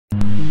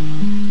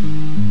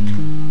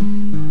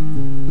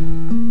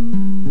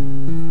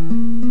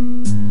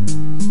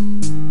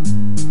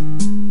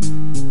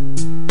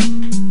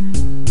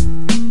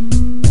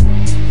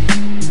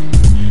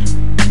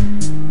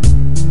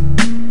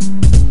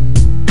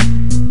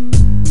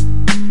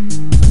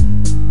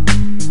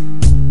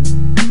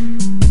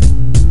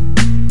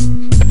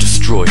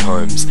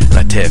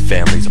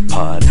families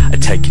apart. I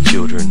take your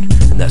children,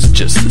 and that's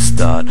just the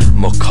start.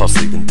 More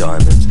costly than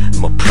diamonds, and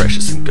more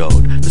precious than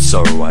gold. The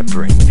sorrow I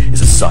bring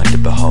is a sight to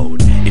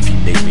behold. If you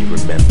need me,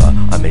 remember,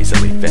 I'm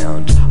easily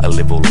found. I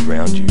live all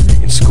around you,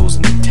 in schools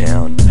and in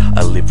town.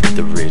 I live with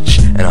the rich,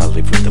 and I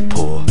live with the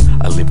poor.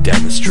 I live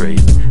down the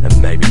street,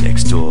 and maybe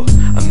next door.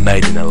 I'm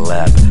made in a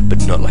lab,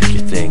 but not like you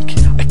think.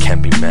 I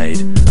can be made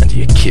under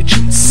your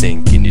kitchen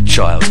sink, in your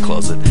child's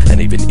closet,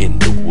 and even in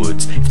the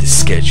woods. If this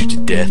scares you to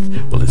death,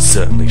 well, it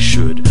certainly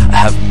should. I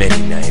have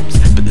many names,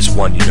 but there's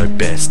one you know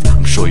best.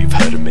 I'm sure you've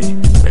heard of me.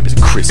 My name is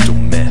Crystal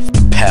Meth.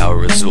 The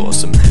power is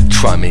awesome.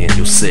 Try me and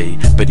you'll see.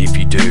 But if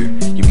you do,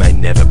 you may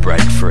never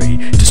break free.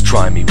 Just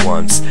try me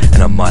once,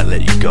 and I might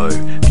let you go.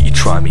 But you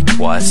try me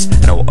twice,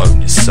 and I will own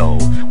your soul.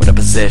 When I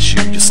possess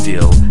you, you'll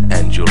steal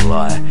and you'll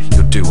lie.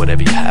 You'll do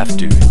whatever you have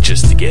to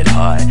just to get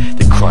high.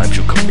 The crimes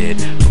you'll commit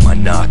for my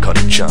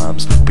narcotic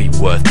charms will be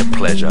worth the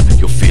pleasure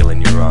you'll feel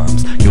in your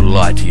arms. You'll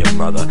lie to your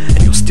mother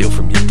and you'll steal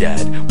from your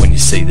dad. When you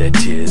see their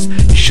tears,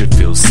 you should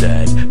feel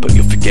sad, but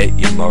you'll forget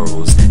your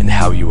morals and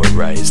how you were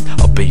raised.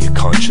 I'll be your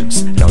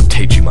conscience and I'll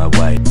teach you my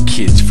way.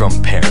 Kids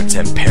from parents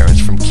and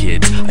parents from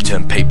kids. I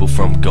turn people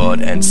from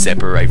God and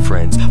separate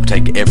friends. I'll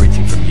take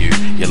everything from you,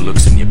 your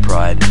looks and your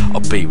pride.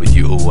 I'll be with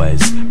you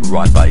always,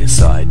 right by your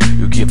side.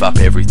 You'll give up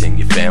everything,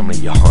 your family,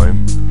 your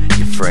home,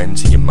 your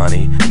friends, your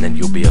money, and then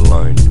you'll be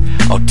alone.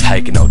 I'll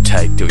take and I'll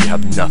take till you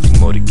have nothing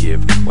more to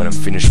give. When I'm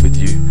finished with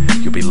you,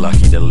 you'll be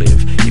lucky to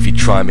live. If you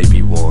try me,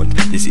 be warned,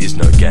 this is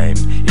no game.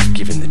 If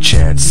given the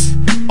chance,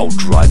 I'll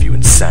drive you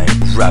insane.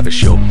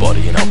 Ravish your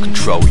body and I'll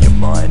control your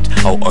mind.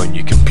 I'll own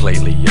you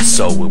completely, your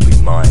soul will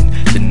be mine.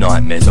 The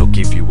nightmares I'll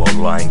give you while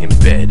lying in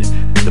bed,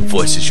 the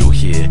voices you'll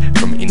hear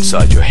from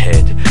inside your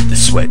head, the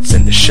sweats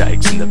and the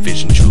shakes and the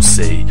visions you'll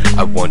see.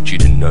 I want you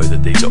to know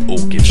that these are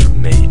all gifts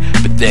from me.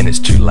 But then it's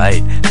too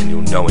late, and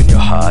you'll know in your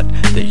heart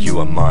that you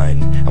are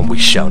mine, and we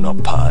shall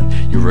not part.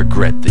 You'll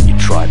regret that you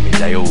tried me,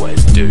 they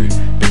always do.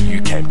 But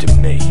you came to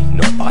me,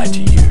 not I to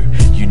you.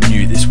 You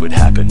knew this would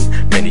happen,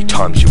 many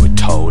times you were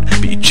told,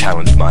 but you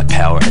challenged my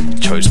power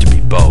and chose to be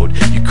bold.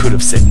 You could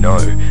have said no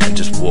and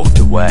just walked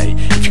away.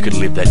 If you could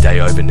live that day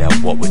over now,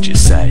 what would you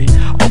say?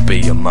 I'll be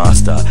your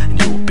master and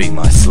you will be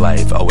my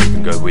slave. I'll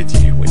even go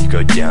with you when you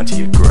go down to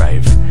your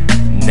grave.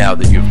 Now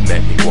that you've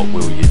met me, what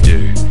will you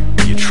do?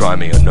 Will you try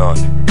me or not?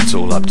 It's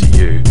all up to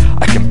you.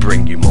 I can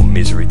bring you more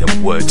misery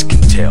than words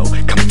can tell.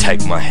 Come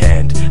take my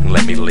hand and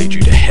let me lead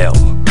you to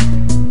hell.